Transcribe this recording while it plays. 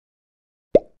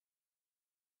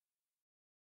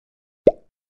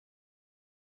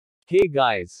Hey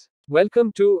guys,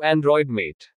 welcome to Android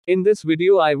Mate. In this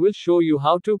video I will show you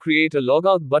how to create a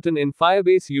logout button in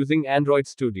Firebase using Android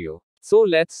Studio. So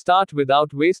let's start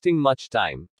without wasting much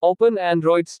time. Open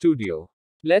Android Studio.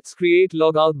 Let's create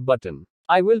logout button.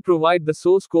 I will provide the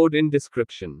source code in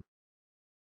description.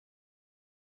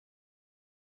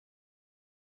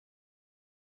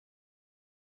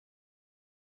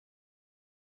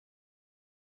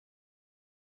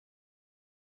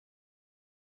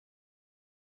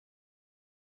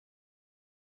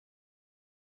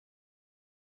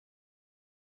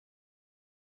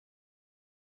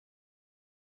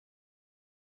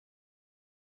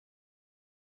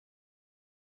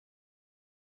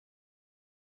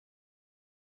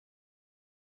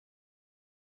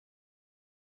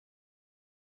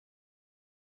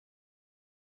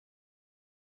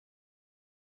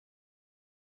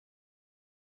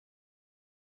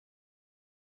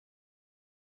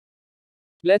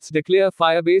 Let's declare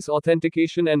Firebase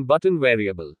Authentication and button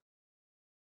variable.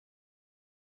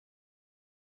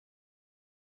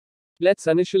 Let's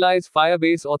initialize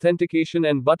Firebase Authentication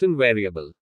and button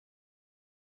variable.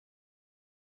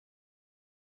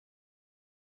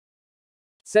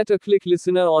 Set a click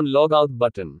listener on logout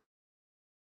button.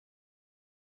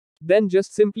 Then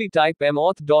just simply type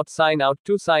mauth.signout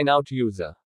to sign out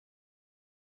user.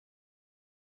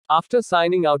 After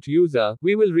signing out user,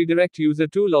 we will redirect user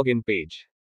to login page.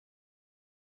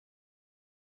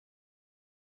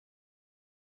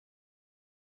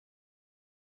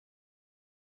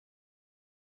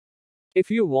 If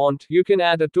you want, you can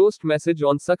add a toast message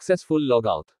on successful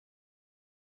logout.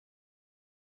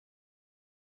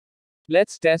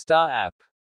 Let's test our app.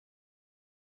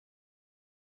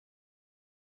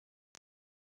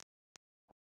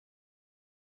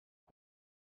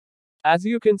 As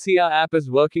you can see, our app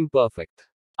is working perfect.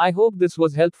 I hope this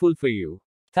was helpful for you.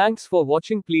 Thanks for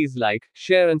watching. Please like,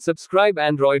 share and subscribe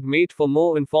Android Mate for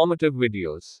more informative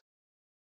videos.